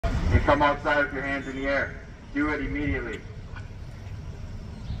and come outside with your hands in the air. Do it immediately.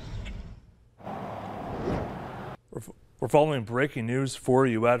 We're following breaking news for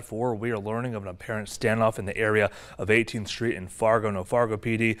you at 4. We are learning of an apparent standoff in the area of 18th Street in Fargo. Now, Fargo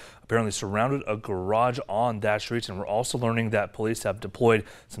PD apparently surrounded a garage on that street, and we're also learning that police have deployed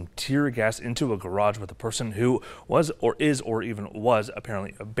some tear gas into a garage with a person who was or is or even was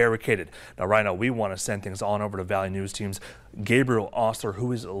apparently barricaded. Now, right now, we want to send things on over to Valley News Team's Gabriel Ostler,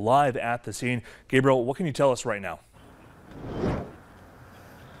 who is live at the scene. Gabriel, what can you tell us right now?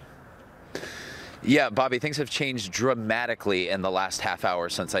 Yeah, Bobby, things have changed dramatically in the last half hour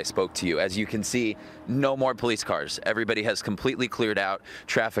since I spoke to you. As you can see, no more police cars. Everybody has completely cleared out.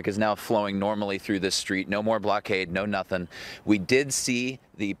 Traffic is now flowing normally through this street. No more blockade, no nothing. We did see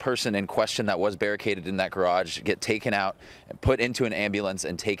the person in question that was barricaded in that garage get taken out and put into an ambulance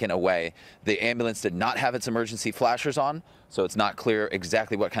and taken away. The ambulance did not have its emergency flashers on, so it's not clear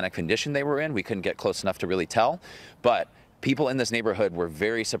exactly what kind of condition they were in. We couldn't get close enough to really tell, but people in this neighborhood were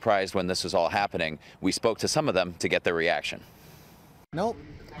very surprised when this was all happening. We spoke to some of them to get their reaction. Nope.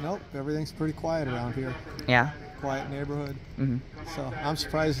 Everything's pretty quiet around here. Yeah. Quiet neighborhood. So I'm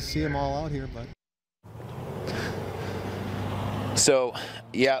surprised to see them all out here, but. So,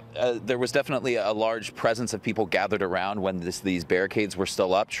 yeah, there was definitely a large presence of people gathered around when these barricades were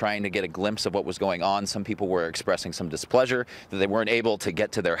still up, trying to get a glimpse of what was going on. Some people were expressing some displeasure that they weren't able to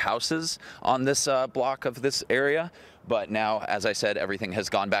get to their houses on this block of this area. But now, as I said, everything has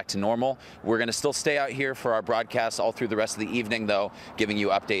gone back to normal. We're going to still stay out here for our broadcasts all through the rest of the evening, though, giving you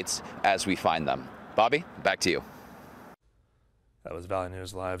updates as we find them. Bobby, back to you. That was Valley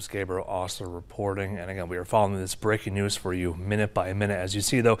News Live's Gabriel Ostler reporting. And again, we are following this breaking news for you minute by minute. As you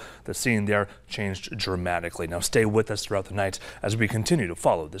see, though, the scene there changed dramatically. Now stay with us throughout the night as we continue to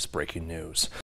follow this breaking news.